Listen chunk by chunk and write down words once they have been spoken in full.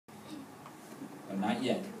not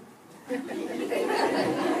yet.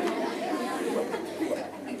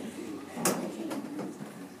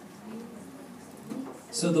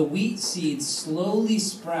 So the wheat seeds slowly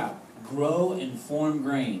sprout, grow, and form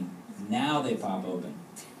grain. Now they pop open.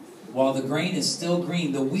 While the grain is still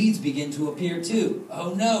green, the weeds begin to appear too.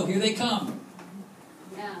 Oh no, here they come.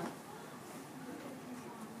 Now.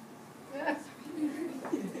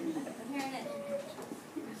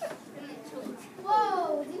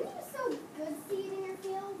 Whoa, didn't you sow good seed in your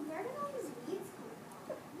field? Where did all these weeds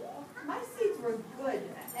come from? My seeds were good.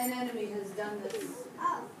 An enemy has done this.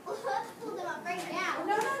 Oh, let's pull them up right now.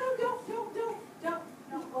 No, don't.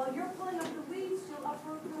 While you're pulling up the weeds, you'll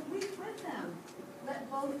uproot the wheat with them. Let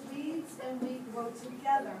both weeds and wheat grow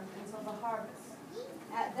together until the harvest.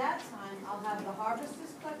 At that time, I'll have the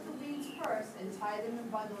harvesters collect the weeds first and tie them in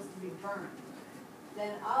bundles to be burned.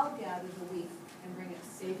 Then I'll gather the wheat and bring it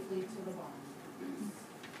safely to the barn.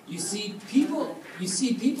 You see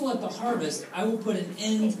people at the harvest. I will put an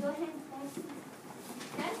end. Go ahead.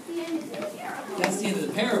 That's the end of the parable. That's the end of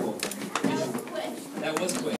the parable. That was quick. That was quick.